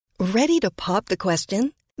Ready to pop the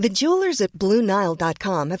question? The jewelers at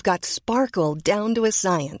BlueNile.com have got sparkle down to a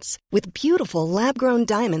science with beautiful lab-grown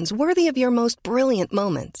diamonds worthy of your most brilliant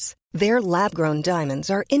moments. Their lab-grown diamonds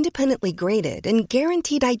are independently graded and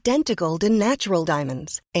guaranteed identical to natural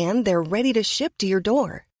diamonds, and they're ready to ship to your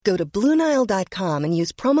door. Go to BlueNile.com and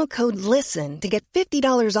use promo code LISTEN to get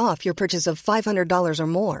 $50 off your purchase of $500 or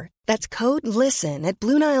more. That's code LISTEN at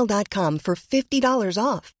BlueNile.com for $50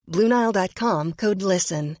 off. BlueNile.com, code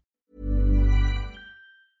LISTEN.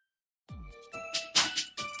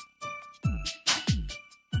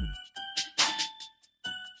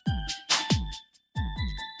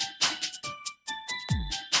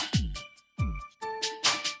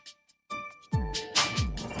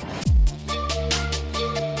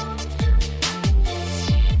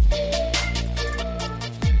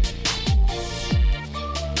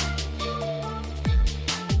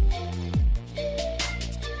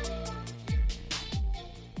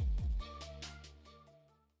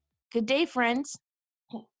 Good day, friends.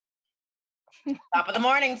 Top of the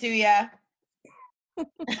morning to ya.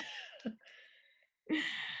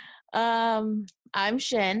 I'm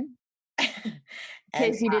Shen. In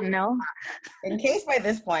case you didn't know. In case by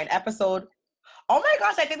this point, episode. Oh my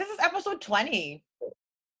gosh, I think this is episode 20.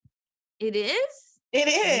 It is? It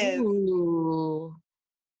is. Ooh.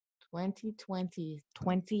 2020.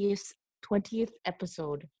 20th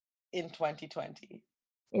episode. In 2020.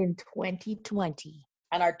 In 2020.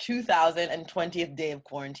 And our 2020th day of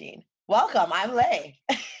quarantine. Welcome, I'm Lay.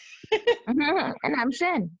 And I'm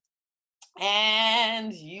Shen.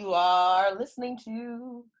 And you are listening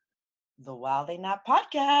to the While They Nap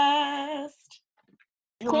podcast.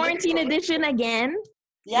 Quarantine edition again.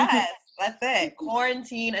 Yes, that's it.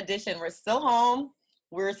 Quarantine edition. We're still home.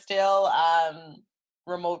 We're still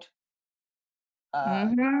remote.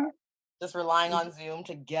 Just relying on Zoom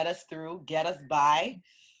to get us through, get us by.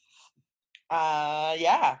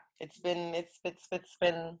 Yeah, it's been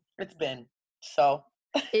so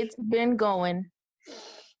it's been going.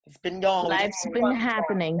 It's been going. Life's been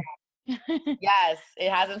happening. Yes,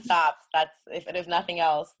 it hasn't stopped. That's if nothing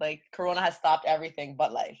else, like Corona has stopped everything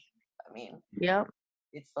but life. I mean, yep,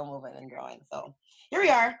 it's still moving and growing. So here we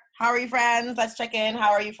are. How are you, friends? Let's check in.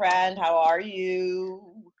 How are you, friend? How are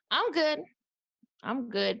you? I'm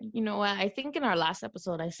good. You know what? I think in our last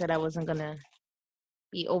episode I said I wasn't gonna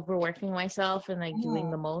be overworking myself and like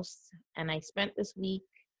doing the most, and I spent this week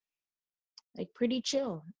like pretty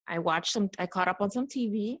chill. I caught up on some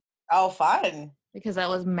TV. Oh, fun. Because I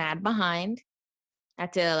was mad behind. I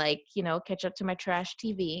had to catch up to my trash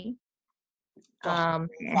TV.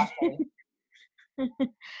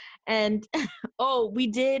 And we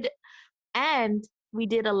did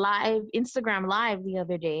a live Instagram live the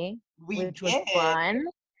other day, which was fun.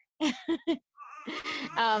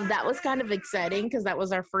 That was kind of exciting because that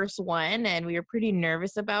was our first one and we were pretty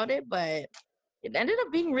nervous about it, but it ended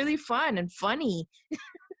up being really fun and funny.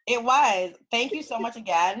 It was. Thank you so much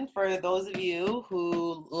again for those of you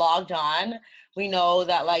who logged on. We know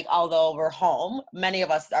that although we're home, many of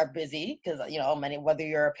us are busy because, whether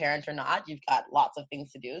you're a parent or not, you've got lots of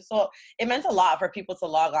things to do. So it meant a lot for people to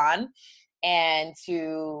log on and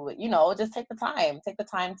to, just take the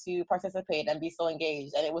time to participate and be so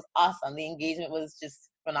engaged. And it was awesome. The engagement was just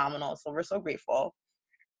phenomenal. So we're so grateful.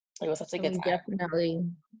 It was such a good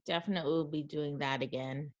time. Definitely will be doing that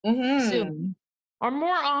again soon. Or more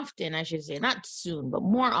often, I should say. Not soon, but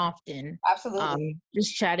more often. Absolutely.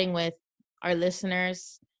 Just chatting with our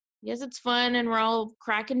listeners. Yes, it's fun and we're all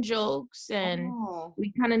cracking jokes and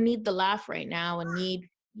we kind of need the laugh right now and need,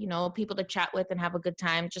 people to chat with and have a good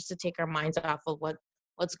time just to take our minds off of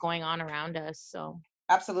what's going on around us. So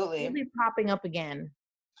absolutely. It'll be popping up again.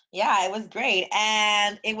 Yeah, it was great.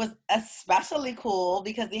 And it was especially cool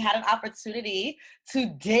because we had an opportunity to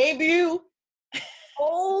debut.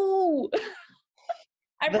 Oh,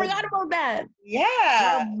 I forgot about that.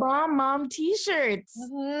 Yeah. The Bomb Mom t-shirts.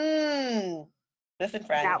 Listen,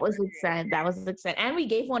 friends. That was exciting. And we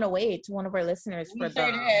gave one away to one of our listeners. We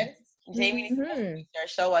sure did. Jamie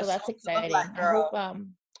show us. So that's exciting. I hope,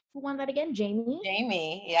 who won that again?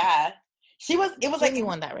 Jamie, yeah. Jamie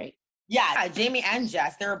won that, right? Yeah, Jamie and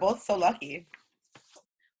Jess. They were both so lucky.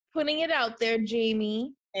 Putting it out there,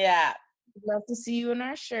 Jamie. Yeah. We'd love to see you in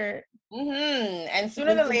our shirt. And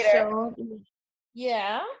sooner than later.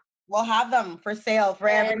 Yeah. We'll have them for sale for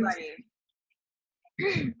everybody.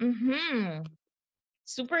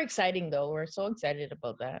 Super exciting, though. We're so excited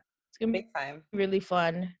about that. It's going to be big time. Really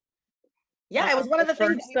fun. Yeah, it was one of the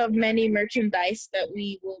first of many merchandise that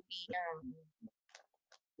we will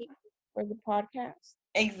be for the podcast.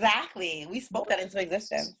 Exactly. We spoke that into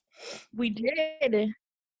existence. We did.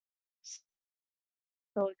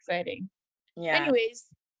 So exciting. Yeah. Anyways,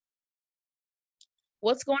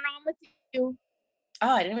 what's going on with you? Oh,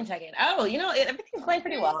 I didn't even check in. Oh, everything's going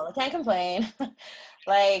pretty well. I can't complain.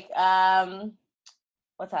 Like,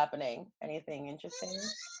 what's happening? Anything interesting?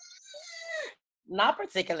 Not Oh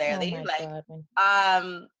particularly. my Like,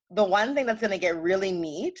 God. the one thing that's gonna get really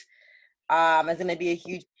neat, is gonna be a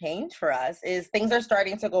huge change for us is things are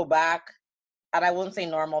starting to go back. And I wouldn't say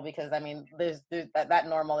normal because I mean, there's that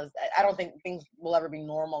normal is. I don't think things will ever be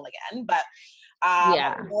normal again. But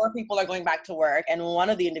Yeah. more people are going back to work, and one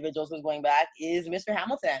of the individuals who's going back is Mr.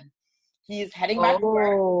 Hamilton. He's heading back to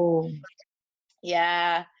work. Oh.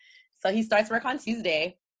 Yeah. So he starts work on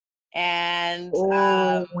Tuesday. And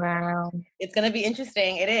Oh, wow. it's going to be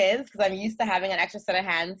interesting. It is because I'm used to having an extra set of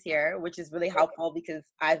hands here, which is really helpful because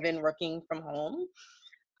I've been working from home.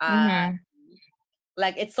 Mm-hmm.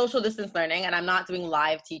 Like it's social distance learning and I'm not doing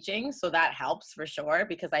live teaching. So that helps for sure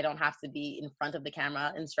because I don't have to be in front of the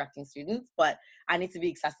camera instructing students, but I need to be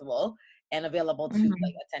accessible and available to Mm-hmm.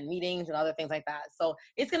 like attend meetings and other things like that. So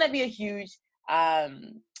it's going to be a huge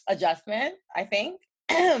adjustment, I think.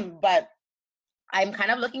 But I'm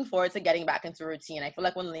kind of looking forward to getting back into routine. I feel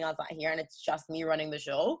like when Leon's not here and it's just me running the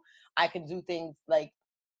show, I can do things like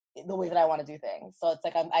the way that I want to do things. So it's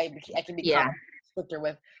like I can become Yeah. stricter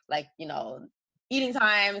with like, eating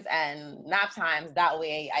times and nap times. That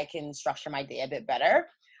way I can structure my day a bit better.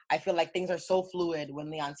 I feel like things are so fluid when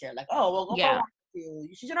Leon's here. Like, oh, we'll go for a Yeah. walk at 2.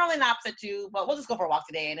 She generally naps at 2, but we'll just go for a walk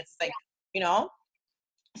today. And it's like, you know.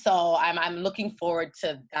 So I'm looking forward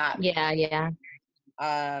to that. Yeah. Yeah.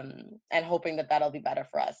 And hoping that that'll be better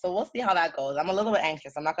for us. So we'll see how that goes. I'm a little bit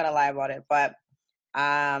anxious. I'm not gonna lie about it, but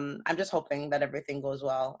I'm just hoping that everything goes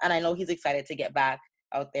well. And I know he's excited to get back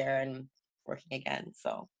out there and working again.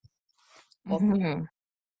 So we'll see. Mm-hmm.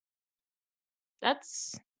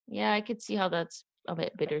 Yeah, I could see how that's a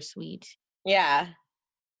bit bittersweet. Yeah.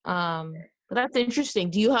 But that's interesting.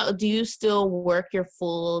 Do you still work your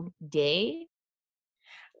full day?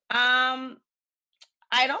 Um,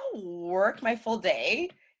 I don't work my full day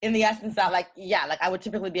in the essence that like I would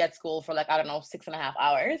typically be at school for like I don't know 6.5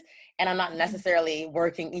 hours, and I'm not necessarily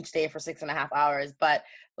working each day for 6.5 hours. But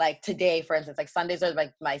like today, for instance, like Sundays are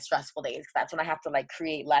like my stressful days because that's when I have to like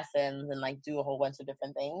create lessons and like do a whole bunch of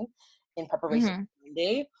different things in preparation Mm-hmm. for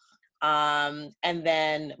Monday. And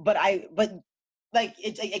then but like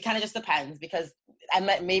it kind of just depends because I'm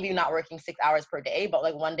maybe not working 6 hours per day, but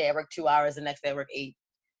like one day I work 2 hours, the next day I work 8.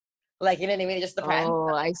 Like, you know what I mean? It just depends. Oh,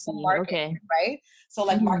 I The see. market, Okay. right? So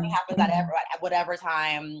like marketing Mm-hmm. happens at whatever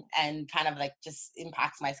time and kind of like just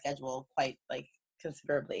impacts my schedule quite like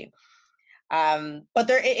considerably. But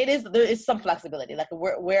there is some flexibility. Like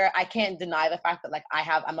where I can't deny the fact that like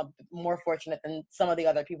I'm a more fortunate than some of the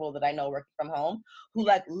other people that I know working from home who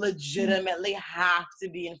like legitimately have to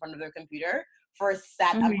be in front of their computer for a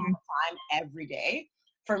set amount of Mm-hmm. time every day.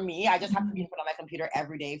 For me, I just have to be in front of my computer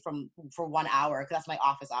every day for 1 hour because that's my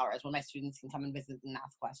office hours when my students can come and visit and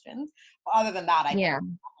ask questions. But other than that, I can Yeah. go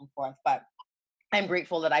back and forth. But I'm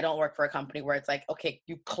grateful that I don't work for a company where it's like, okay,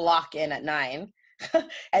 you clock in at 9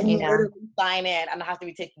 and you Yeah. literally sign in and I have to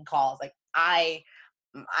be taking calls. Like I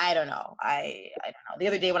don't know. I don't know. The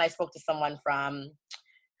other day when I spoke to someone from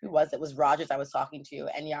who was it? Was Rogers I was talking to,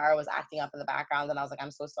 and Yara was acting up in the background, and I was like, I'm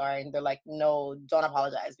so sorry. And they're like, no, don't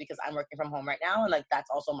apologize because I'm working from home right now, and like that's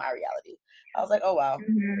also my reality. I was like, oh wow.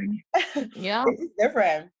 Mm-hmm. Yeah. It's just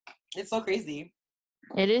different. It's so crazy.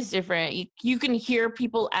 It is different. You can hear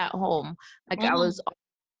people at home. Like I was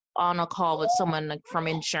on a call with someone like from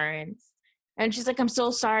insurance, and she's like, "I'm so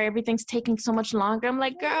sorry, everything's taking so much longer." I'm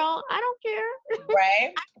like, "Girl, I don't care.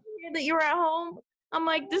 Right? I can hear that you're at home." I'm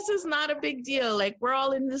like, "This is not a big deal. Like we're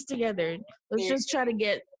all in this together. Let's just try to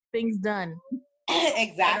get things done at our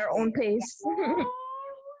Exactly. own pace."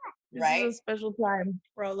 This is a Right? special time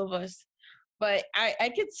for all of us. But I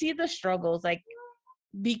could see the struggles, like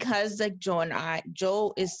because like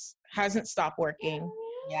Joe hasn't stopped working.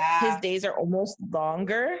 His Yeah. days are almost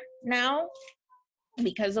longer now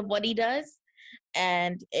because of what he does,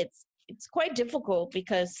 and it's quite difficult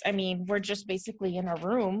because I mean we're just basically in a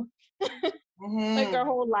room. Like our Mm-hmm.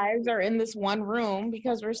 whole lives are in this one room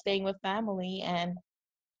because we're staying with family, and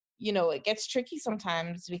it gets tricky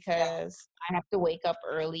sometimes Yeah. because I have to wake up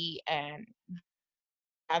early and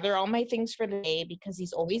gather all my things for the day because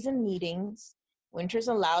he's always in meetings. Winter's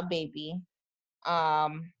a loud baby.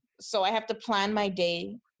 So I have to plan my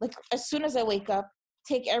day. Like as soon as I wake up,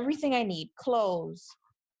 take everything I need, clothes,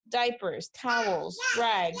 diapers, towels,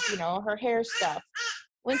 rags, her hair stuff.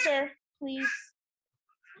 Winter, please.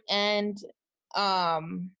 And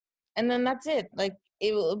and then that's it. Like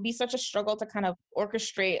it will be such a struggle to kind of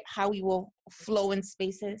orchestrate how we will flow in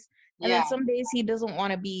spaces And then some days he doesn't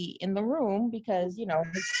want to be in the room because, you know,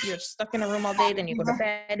 you're stuck in a room all day, then you go to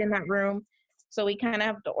bed in that room. So we kind of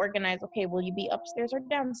have to organize, okay, will you be upstairs or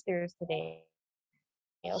downstairs today?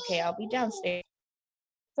 Okay, I'll be downstairs.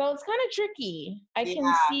 So it's kind of tricky. I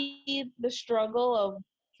can see the struggle of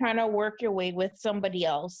trying to work your way with somebody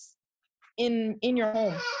else in your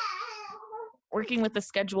home. Working with a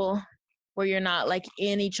schedule where you're not like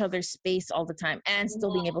in each other's space all the time and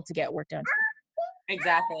still being able to get work done.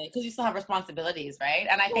 Exactly, because you still have responsibilities, right?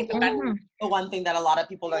 And I think that's the one thing that a lot of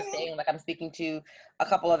people are saying. Like I'm speaking to a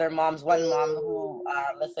couple other moms, one mom who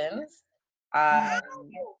listens,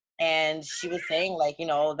 and she was saying like, you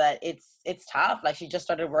know, that it's tough. Like she just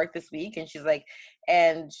started work this week, and she's like,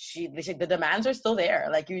 and the demands are still there.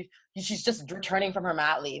 Like she's just returning from her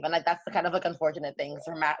mat leave, and like that's the kind of like unfortunate thing.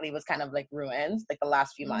 So her mat leave was kind of like ruined like the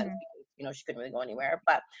last few months because, you know, she couldn't really go anywhere.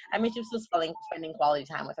 But I mean, she was still spending quality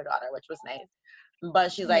time with her daughter, which was nice.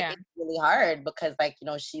 But she's like, it's really hard because like, you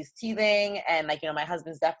know, she's teething and like, you know, my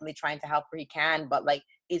husband's definitely trying to help where he can, but like,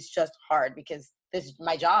 it's just hard because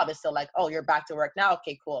my job is still like, oh, you're back to work now.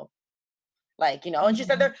 Okay, cool. Like, you know, and she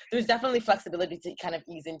said there's definitely flexibility to kind of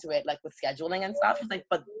ease into it, like with scheduling and stuff. She's like,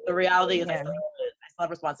 but the reality is I still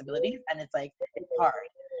have responsibilities and it's like, it's hard.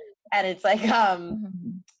 And it's like,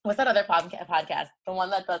 what's that other podcast? The one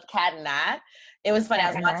that does Cat and Nat. It was funny.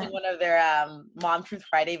 I was watching one of their Mom Truth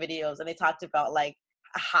Friday videos, and they talked about like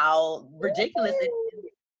how ridiculous it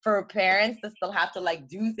is for parents to still have to like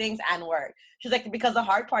do things and work. She's like, because the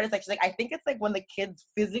hard part is like, she's like, I think it's like when the kids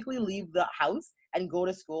physically leave the house and go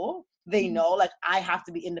to school, they know like I have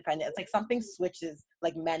to be independent. It's like something switches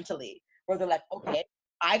like mentally where they're like, okay,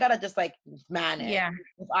 I gotta just like manage. Yeah.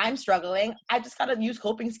 If I'm struggling, I just gotta use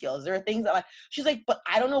coping skills. There are things that like, she's like, but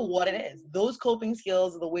I don't know what it is. Those coping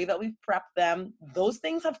skills, the way that we've prepped them, those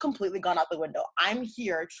things have completely gone out the window. I'm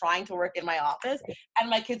here trying to work in my office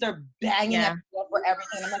and my kids are banging at me for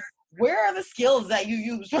everything. I'm like, where are the skills that you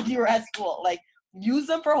used when you were at school? Like use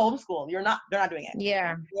them for homeschool. They're not doing it.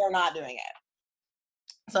 Yeah. They're not doing it.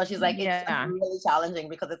 So she's like, it's really challenging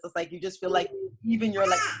because it's just like, you just feel like even your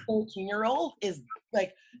like 13-year-old is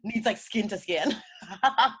like, needs like skin to skin.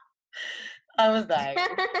 I was dying.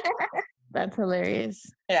 That's hilarious.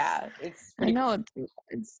 Yeah. I know.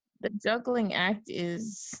 It's the juggling act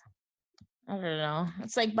is, I don't know.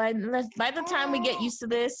 It's like by the time we get used to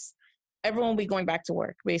this, everyone will be going back to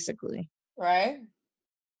work, basically. Right?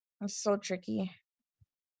 It's so tricky.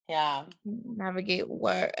 Yeah. Navigate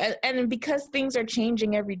work. And because things are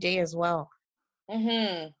changing every day as well.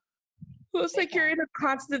 So it's like you're in a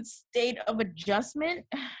constant state of adjustment.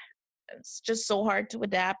 It's just so hard to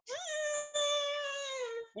adapt.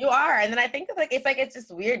 You are. And then I think it's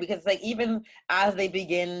just weird because like even as they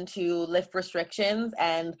begin to lift restrictions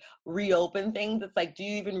and reopen things, it's like, do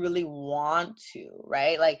you even really want to,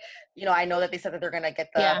 right? Like, you know, I know that they said that they're going to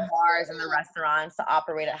get the bars and the restaurants to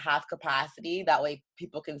operate at half capacity. That way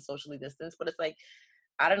people can socially distance. But it's like,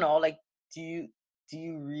 I don't know, like, do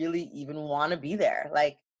you really even want to be there?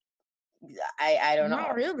 Like, I don't know.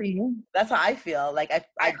 Not really. That's how I feel. Like,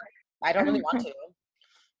 I don't really want to.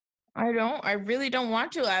 I really don't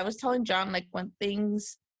want to. I was telling John, like, when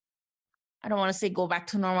things, I don't want to say go back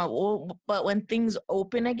to normal, but when things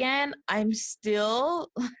open again, I'm still,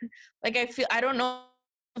 like, I don't know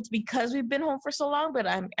if it's because we've been home for so long, but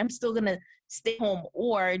I'm still going to stay home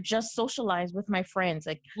or just socialize with my friends.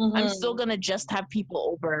 Like, I'm still going to just have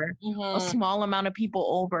people over, a small amount of people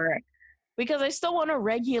over, because I still want to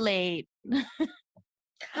regulate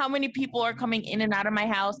how many people are coming in and out of my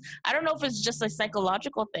house. I don't know if it's just a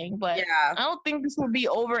psychological thing, but I don't think this will be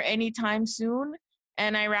over anytime soon.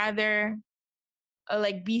 And I rather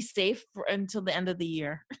like be safe until the end of the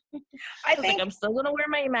year. I think like, I'm still going to wear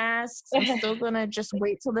my masks. I'm still going to just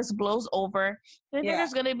wait till this blows over. I think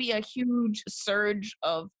there's going to be a huge surge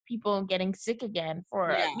of people getting sick again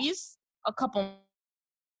for at least a couple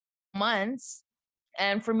months.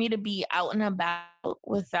 And for me to be out and about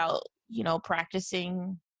without, you know,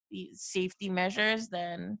 practicing these safety measures,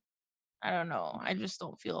 then I don't know. I just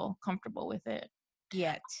don't feel comfortable with it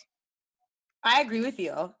yet. I agree with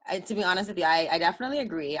you. To be honest with you, I definitely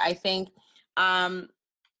agree. I think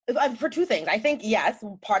for two things. I think, yes,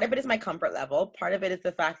 part of it is my comfort level. Part of it is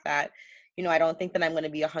the fact that, you know, I don't think that I'm going to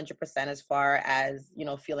be 100% as far as, you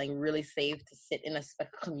know, feeling really safe to sit in a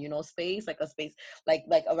communal space, like a space like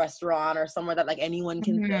a restaurant or somewhere that like anyone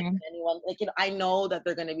can sit, anyone, like, you know, I know that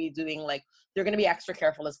they're going to be doing like, they're going to be extra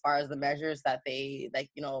careful as far as the measures that they like,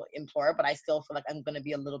 you know, implore, but I still feel like I'm going to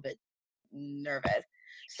be a little bit nervous.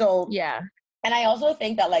 So, yeah. And I also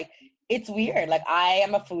think that like, it's weird. Like, I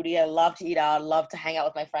am a foodie. I love to eat out. I love to hang out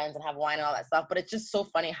with my friends and have wine and all that stuff. But it's just so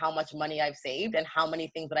funny how much money I've saved and how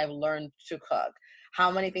many things that I've learned to cook,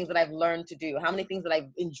 how many things that I've learned to do, how many things that I've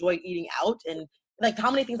enjoyed eating out, and like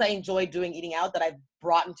how many things I enjoy doing eating out that I've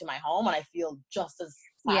brought into my home, and I feel just as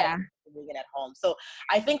satisfied doing it at home. So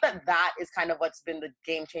I think that is kind of what's been the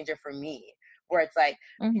game changer for me, where it's like,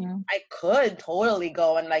 I could totally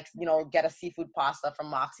go and like, you know, get a seafood pasta from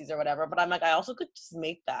Moxie's or whatever, but I'm like, I also could just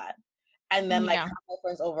make that and then like have my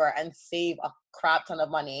friends over and save a crap ton of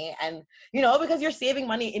money. And, you know, because you're saving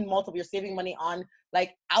money in multiple, you're saving money on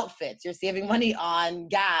like outfits, you're saving money on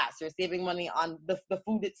gas, you're saving money on the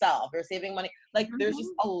food itself, you're saving money. Like there's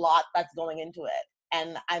just a lot that's going into it.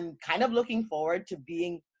 And I'm kind of looking forward to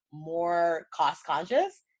being more cost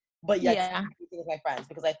conscious, but yet speaking with my friends,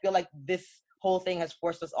 because I feel like this whole thing has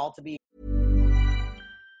forced us all to be.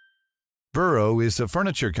 Burrow is a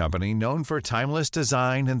furniture company known for timeless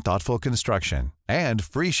design and thoughtful construction and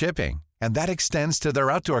free shipping, and that extends to their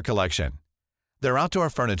outdoor collection. Their outdoor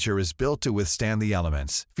furniture is built to withstand the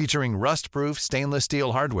elements, featuring rust-proof stainless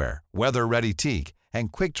steel hardware, weather-ready teak,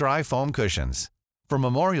 and quick-dry foam cushions. For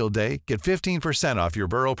Memorial Day, get 15% off your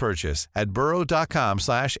Burrow purchase at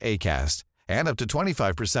burrow.com/ACAST and up to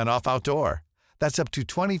 25% off outdoor. That's up to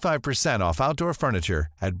 25% off outdoor furniture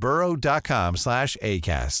at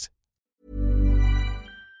burrow.com/ACAST.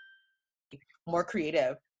 More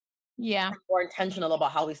creative. Yeah. More intentional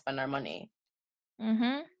about how we spend our money.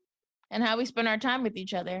 And how we spend our time with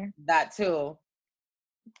each other. That too.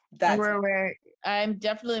 I'm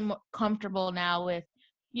definitely more comfortable now with,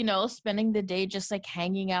 you know, spending the day just like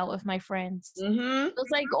hanging out with my friends.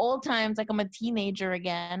 It's like old times, like I'm a teenager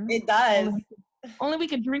again. It does. Only we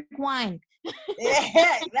could drink wine.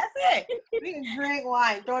 Yeah, that's it. We can drink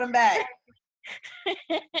wine, throw them back.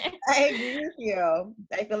 I agree with you.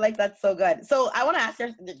 I feel like that's so good. So I want to ask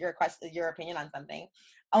your question, your opinion on something.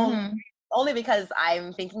 Only because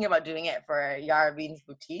I'm thinking about doing it for Yara Beans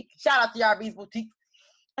Boutique. Shout out to Yara Beans Boutique.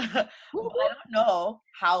 But I don't know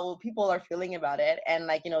how people are feeling about it. And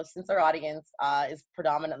like, you know, since our audience is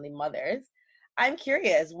predominantly mothers, I'm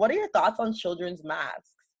curious, what are your thoughts on children's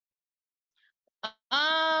masks?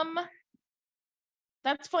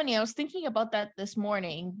 That's funny. I was thinking about that this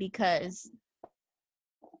morning because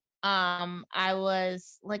I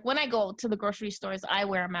was like, when I go to the grocery stores, I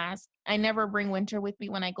wear a mask. I never bring Winter with me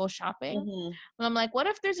when I go shopping. But I'm like, what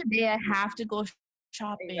if there's a day I have to go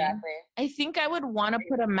shopping? Exactly. I think I would want to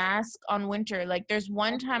put a mask on Winter. Like there's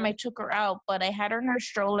one time I took her out, but I had her in her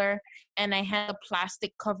stroller and I had a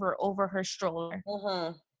plastic cover over her stroller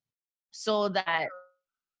so that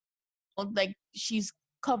like she's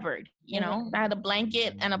covered, you know. I had a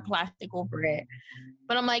blanket and a plastic over it.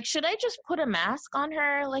 But I'm like, should I just put a mask on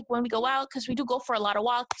her like when we go out? Because we do go for a lot of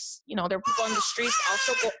walks. You know, there are people on the streets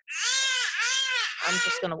also go. I'm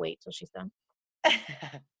just going to wait till she's done.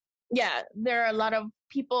 Yeah, there are a lot of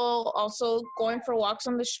people also going for walks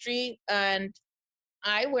on the street. And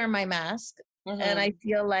I wear my mask. And I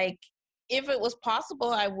feel like if it was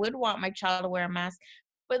possible, I would want my child to wear a mask.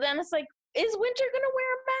 But then it's like, is Winter going to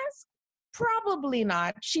wear a mask? Probably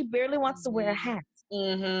not. She barely wants to wear a hat.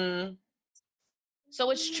 So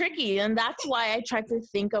it's tricky, and that's why I try to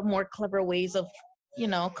think of more clever ways of, you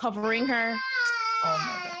know, covering her. Oh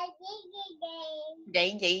my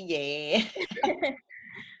God.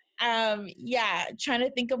 Yeah, trying to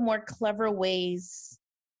think of more clever ways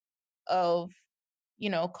of, you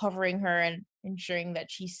know, covering her and ensuring that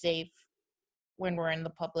she's safe when we're in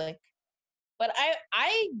the public. But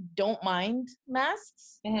I don't mind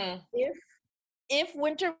masks. If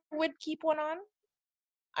Winter would keep one on,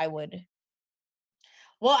 I would.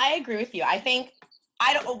 Well, I agree with you. I think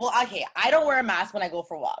I don't wear a mask when I go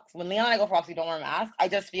for walks. When Leon and I go for walks, we don't wear a mask. I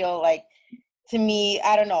just feel like, to me,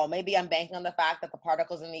 I don't know, maybe I'm banking on the fact that the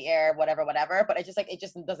particles in the air, whatever, but it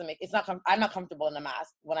just doesn't make, I'm not comfortable in a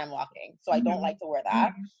mask when I'm walking. So I don't like to wear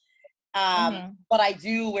that. But I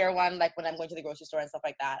do wear one like when I'm going to the grocery store and stuff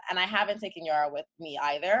like that. And I haven't taken Yara with me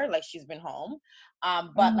either. Like she's been home.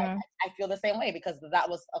 But like, I feel the same way because that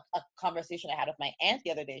was a conversation I had with my aunt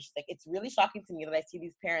the other day. She's like, it's really shocking to me that I see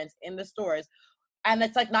these parents in the stores, and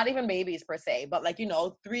it's like not even babies per se, but like, you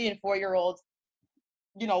know, 3 and 4 year olds,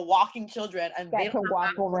 you know, walking children, and they don't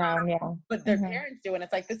walk around, but their parents do. And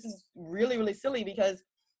it's like, this is really, really silly because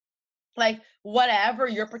like whatever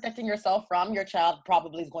you're protecting yourself from, your child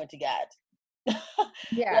probably is going to get. Like,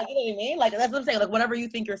 you know what I mean? Like that's what I'm saying. Like whatever you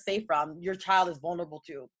think you're safe from, your child is vulnerable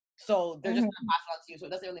to. So they're just gonna pass it on to you. So it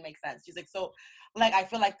doesn't really make sense. She's like, so like I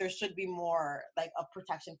feel like there should be more like a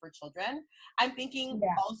protection for children. I'm thinking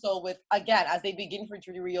also with, again, as they begin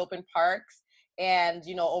to reopen parks and,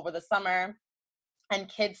 you know, over the summer, and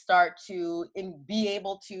kids start to be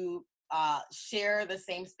able to share the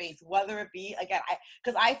same space, whether it be, again,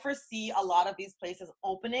 because I foresee a lot of these places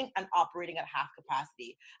opening and operating at half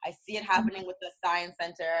capacity. I see it happening with the science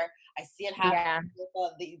center. I see it happening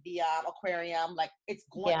with the aquarium. Like, it's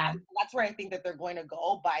going, that's where I think that they're going to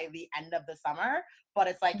go by the end of the summer. But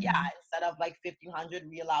it's like, instead of like 1,500,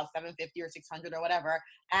 we allow 750 or 600 or whatever,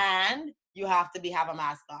 and you have to have a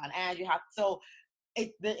mask on, and you have, so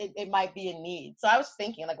it might be a need. So I was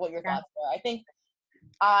thinking, like, what your thoughts were. I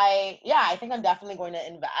think I'm definitely going to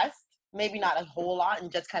invest, maybe not a whole lot, and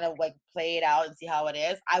just kind of like play it out and see how it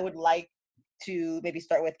is. I would like to maybe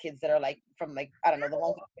start with kids that are like from, like, I don't know, the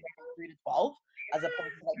ones that are from 3 to 12, as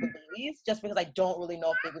opposed to like the babies, just because I don't really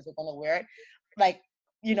know if babies are going to wear it. Like,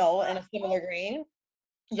 in a similar vein,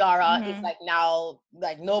 Yara is like now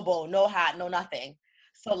like no bow, no hat, no nothing.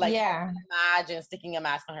 So like, I can't imagine sticking a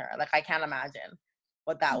mask on her. Like, I can't imagine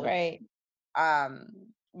what that would be.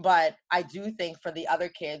 But I do think for the other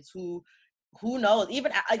kids who knows,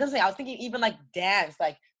 even like I was thinking even like dance,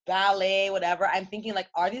 like ballet, whatever, I'm thinking like,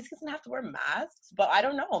 are these kids gonna have to wear masks? But I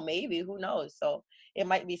don't know, maybe, who knows? So it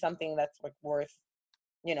might be something that's like worth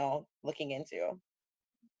looking into.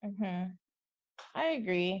 I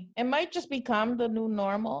agree. It might just become the new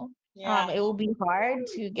normal. It will be hard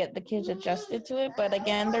to get the kids adjusted to it, but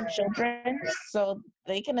again, they're children, so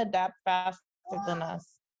they can adapt faster than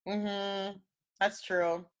us. That's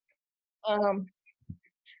true.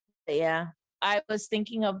 Yeah, I was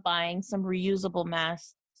thinking of buying some reusable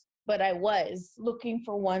masks, but I was looking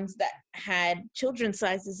for ones that had children's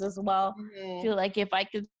sizes as well. I feel like if I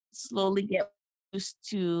could slowly get used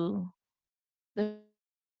to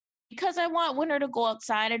because I want Winter to go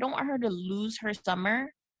outside. I don't want her to lose her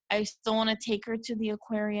summer. I still want to take her to the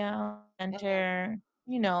aquarium center,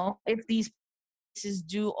 if these places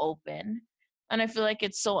do open. And I feel like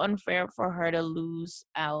it's so unfair for her to lose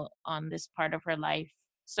out on this part of her life,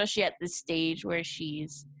 especially at this stage where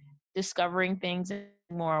she's discovering things and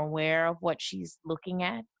more aware of what she's looking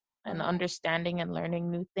at and understanding and learning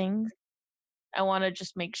new things. I want to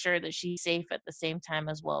just make sure that she's safe at the same time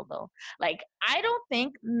as well, though. Like, I don't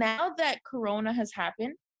think now that Corona has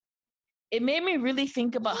happened, it made me really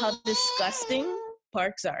think about how disgusting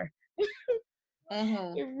parks are.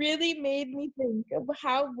 It really made me think of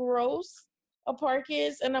how gross a park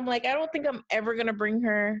is. And I'm like, I don't think I'm ever going to bring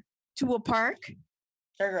her to a park.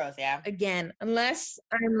 They're gross, yeah. Again, unless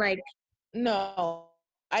I'm like, no,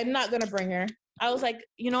 I'm not going to bring her. I was like,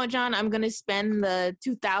 you know what, John, I'm going to spend the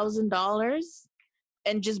 $2,000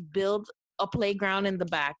 and just build a playground in the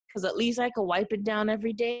back, because at least I could wipe it down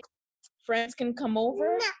every day. Friends can come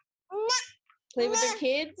over, play with their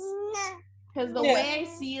kids. Because the way I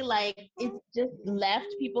see, like, it's just left,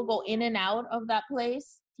 people go in and out of that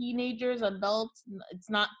place. Teenagers, adults, it's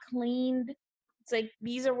not cleaned. It's like,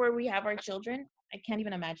 these are where we have our children. I can't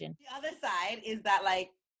even imagine. The other side is that, like,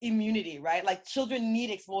 immunity, right? Like, children need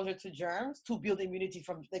exposure to germs to build immunity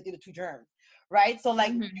from, like, to germs, right? So,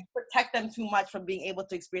 like, you protect them too much from being able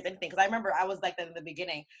to experience anything. Because I remember I was like that in the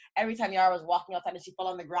beginning. Every time Yara was walking outside and she fell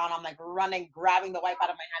on the ground, I'm like running, grabbing the wipe out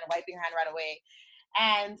of my hand, wiping her hand right away.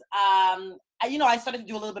 And I started to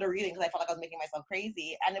do a little bit of reading because I felt like I was making myself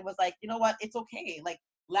crazy. And it was like, you know what? It's okay. Like,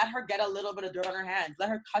 let her get a little bit of dirt on her hands. Let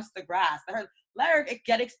her touch the grass. Let her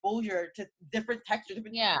get exposure to different textures.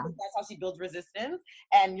 That's how she builds resistance.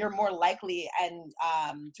 And you're more likely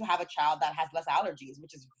to have a child that has less allergies,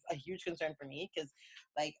 which is a huge concern for me. Because,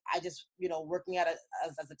 like, I just, working as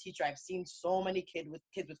a teacher, I've seen so many kids with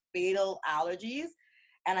fatal allergies.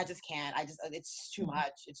 And I just can't. It's too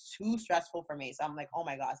much. It's too stressful for me. So I'm like, oh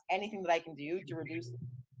my gosh, anything that I can do to reduce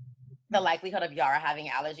the likelihood of Yara having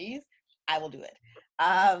allergies, I will do it.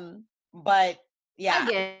 But yeah,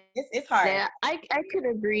 it's hard. Yeah, I could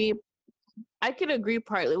agree. I could agree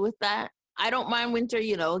partly with that. I don't mind Winter,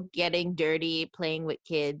 getting dirty, playing with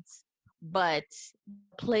kids, but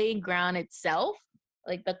playground itself,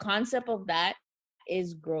 like the concept of that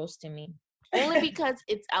is gross to me. Only because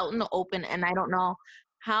it's out in the open and I don't know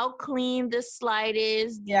how clean the slide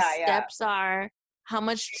is, the steps are, how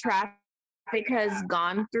much traffic has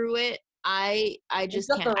gone through it. I just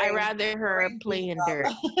can't. I rather her play in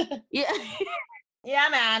dirt. Yeah. Yeah,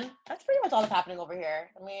 man. That's pretty much all that's happening over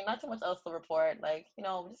here. I mean, not too much else to report. Like,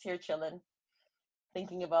 just here chilling,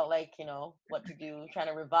 thinking about, like, what to do, trying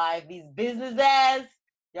to revive these businesses.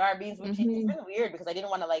 Yara Beans Boutique. It's been weird because I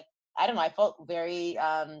didn't want to, like, I don't know. I felt very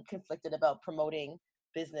conflicted about promoting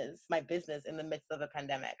my business in the midst of a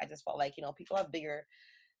pandemic. I just felt like, people have bigger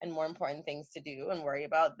and more important things to do and worry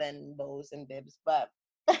about than bows and bibs. But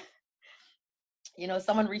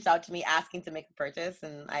someone reached out to me asking to make a purchase,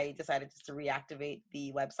 and I decided just to reactivate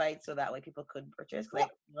the website so that way people could purchase because I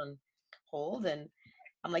put it on hold. And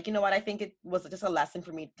I'm like, you know what? I think it was just a lesson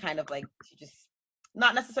for me, kind of like to just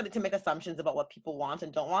not necessarily to make assumptions about what people want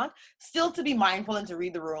and don't want, still to be mindful and to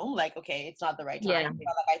read the room. Like, okay, it's not the right time. Yeah. But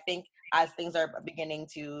like, I think as things are beginning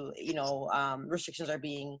to, restrictions are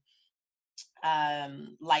being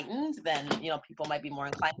lightened, then people might be more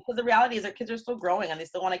inclined, because the reality is our kids are still growing and they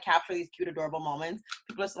still want to capture these cute adorable moments.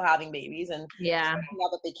 People are still having babies, and Yeah. now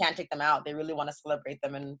that they can't take them out, they really want to celebrate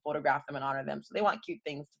them and photograph them and honor them, so they want cute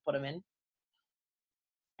things to put them in.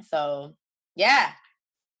 So yeah,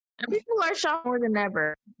 And people are shopping more than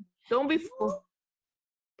ever. Don't be fooled.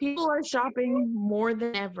 People are shopping more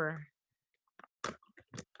than ever.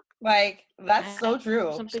 like that's so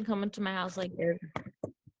true. Something coming to my house like this.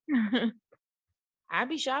 I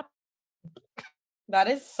be shopping. That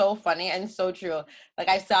is so funny and so true. Like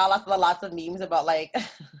I saw lots of memes about like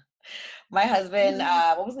my husband.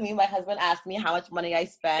 What was the meme? My husband asked me how much money I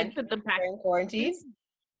spent during quarantine,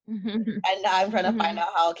 and I'm trying to find out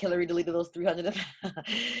how Hillary deleted those 300.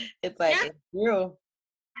 It's like it's true.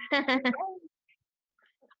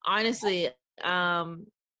 Honestly, I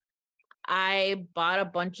bought a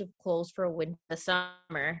bunch of clothes for winter,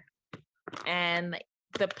 summer, and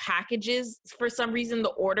the packages, for some reason, the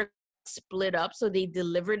order split up, so they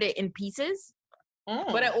delivered it in pieces.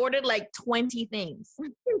 But I ordered like 20 things,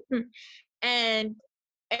 and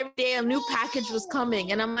every day a new package was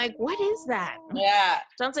coming, and I'm like, what is that? Yeah,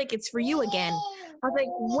 sounds like it's for you again. I was like,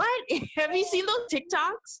 what? Have you seen those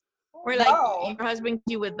TikToks where like your husband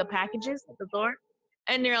you with the packages at the door,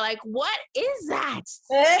 and they're like, what is that?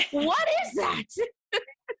 What is that?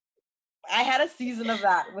 I had a season of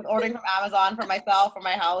that with ordering from Amazon for myself, for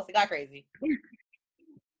my house. It got crazy.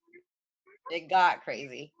 It got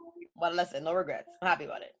crazy. But listen, no regrets. I'm happy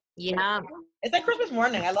about it. Yeah. It's like Christmas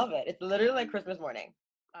morning. I love it. It's literally like Christmas morning.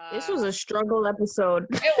 This was a struggle episode.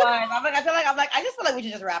 It was. I just feel like we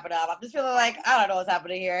should just wrap it up. I'm just feeling like, I don't know what's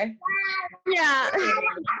happening here. Yeah.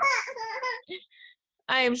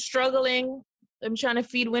 I am struggling. I'm trying to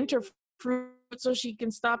feed Winter fruit so she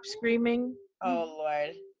can stop screaming. Oh,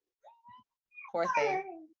 Lord. Poor thing.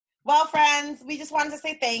 Well, friends, we just wanted to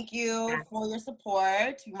say thank you for your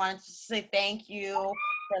support. We wanted to say thank you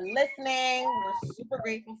for listening. We're super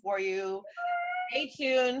grateful for you. Stay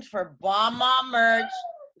tuned for Bomb Mom merch.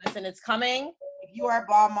 Listen, it's coming. If you are a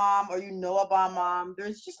bomb mom or you know a bomb mom,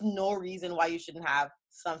 there's just no reason why you shouldn't have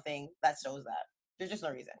something that shows that. There's just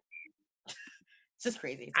no reason. It's just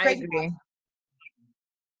crazy. It's crazy. I agree.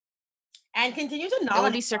 And continue to nominate. It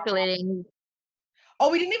will be circulating. Oh,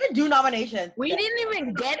 we didn't even do nominations. We didn't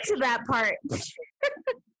even get to that part.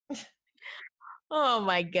 Oh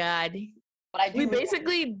my God. But we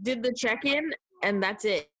basically did the check-in and that's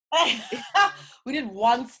it. We did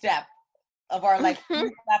one step of our like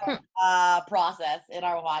process in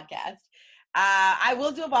our podcast. I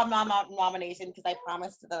will do a Bomb Mom nomination because I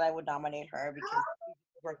promised that I would nominate her because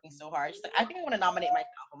she's working so hard. She's like, I think I want to nominate myself.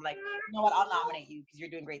 I'm like, you know what? I'll nominate you because you're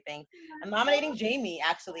doing great things. I'm nominating Jamie,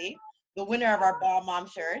 actually, the winner of our Bomb Mom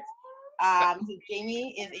shirt. So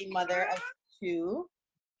Jamie is a mother of 2,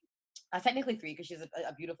 technically 3 because she's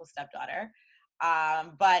a beautiful stepdaughter.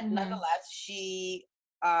 But nonetheless, she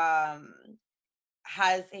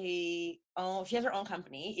has she has her own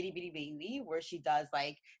company, Itty Bitty Baby, where she does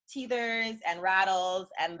like teethers and rattles,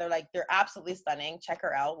 and they're absolutely stunning. Check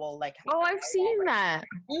her out. Well, like I've seen that.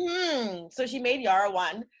 So she made Yara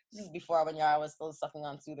one. This is before when Yara was still sucking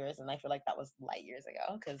on soothers, and I feel like that was light years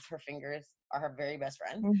ago because her fingers are her very best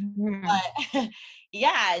friend. But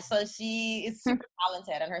yeah, so she is super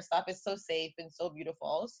talented, and her stuff is so safe and so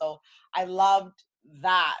beautiful. So I loved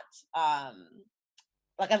that. I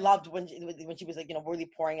loved when she was like,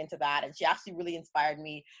 really pouring into that, and she actually really inspired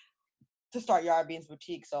me to start Yara Beans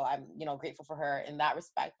Boutique. So I'm, grateful for her in that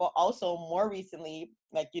respect. But also more recently,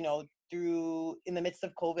 through in the midst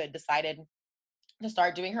of COVID, decided to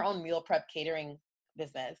start doing her own meal prep catering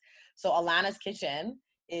business. So Alana's Kitchen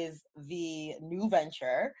is the new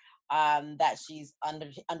venture that she's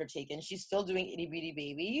undertaken. She's still doing Itty Bitty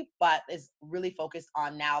Baby, but is really focused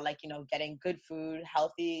on now, getting good food,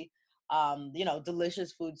 healthy,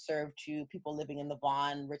 delicious food served to people living in the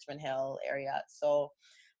Vaughan, Richmond Hill area. So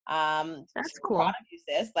that's cool. Proud of you,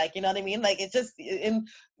 sis. You know what I mean? It's just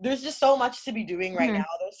there's just so much to be doing right now.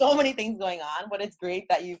 There's so many things going on, but it's great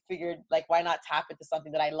that you figured why not tap into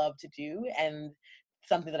something that I love to do and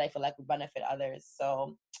something that I feel like would benefit others.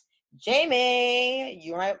 So Jamie,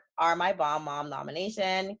 you are my Bomb Mom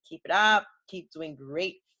nomination. Keep it up. Keep doing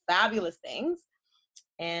great, fabulous things.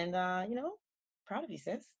 And proud of you,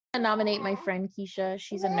 sis. I nominate my friend Keisha.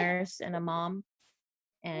 She's a nurse and a mom.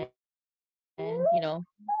 And you know,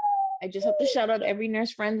 I just have to shout out every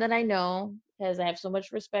nurse friend that I know, because I have so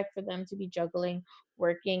much respect for them to be juggling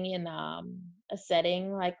working in a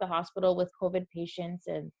setting like the hospital with COVID patients,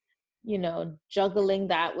 and you know, juggling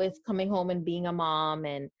that with coming home and being a mom,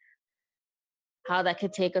 and how that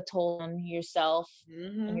could take a toll on yourself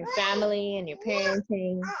and your family and your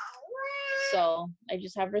parenting. So I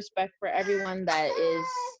just have respect for everyone that is,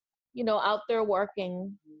 you know, out there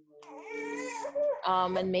working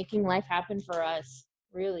and making life happen for us,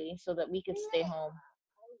 really, so that we could stay home.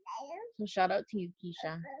 So shout out to you,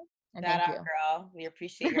 Keisha. And Shout thank out, you. girl. We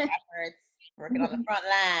appreciate your efforts working on the front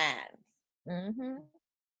lines.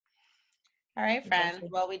 All right, friends. Exactly.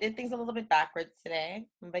 Well, we did things a little bit backwards today,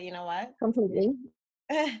 but you know what? Completely.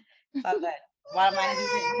 It's all good. Bottom line is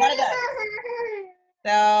what it does.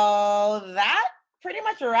 So that pretty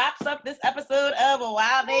much wraps up this episode of A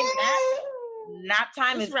Wild Day Nap. Nap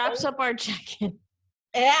time This wraps up our check-in.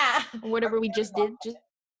 Yeah. Whatever we just did just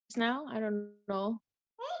now. I don't know.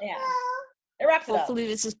 Yeah. It wraps it up. Hopefully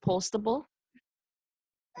this is postable.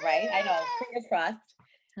 Right? I know. Fingers crossed.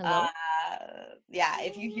 Hello? Yeah,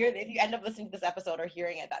 if you end up listening to this episode or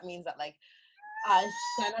hearing it, that means that like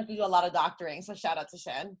Shen has to do a lot of doctoring. So shout out to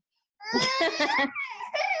Shen.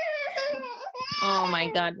 Oh my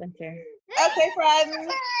God, Winter. Okay, friends.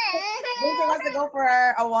 Winter wants to go for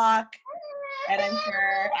a walk, and I'm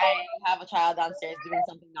sure I have a child downstairs doing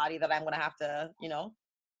something naughty that I'm gonna have to, you know,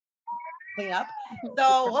 clean up.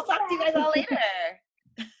 So we'll talk to you guys all later.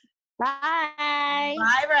 Bye.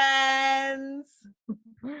 Bye, friends.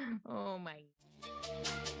 Oh my.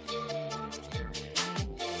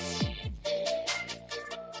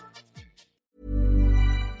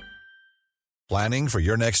 Planning for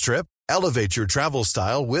your next trip? Elevate your travel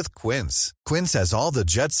style with Quince. Quince has all the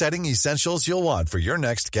jet-setting essentials you'll want for your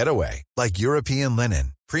next getaway, like European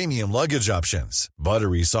linen, premium luggage options,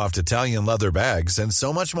 buttery soft Italian leather bags, and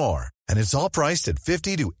so much more. And it's all priced at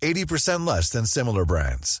 50 to 80% less than similar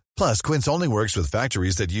brands. Plus, Quince only works with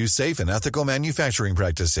factories that use safe and ethical manufacturing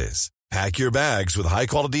practices. Pack your bags with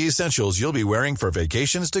high-quality essentials you'll be wearing for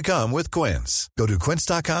vacations to come with Quince. Go to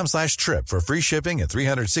quince.com/trip for free shipping and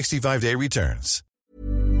 365-day returns.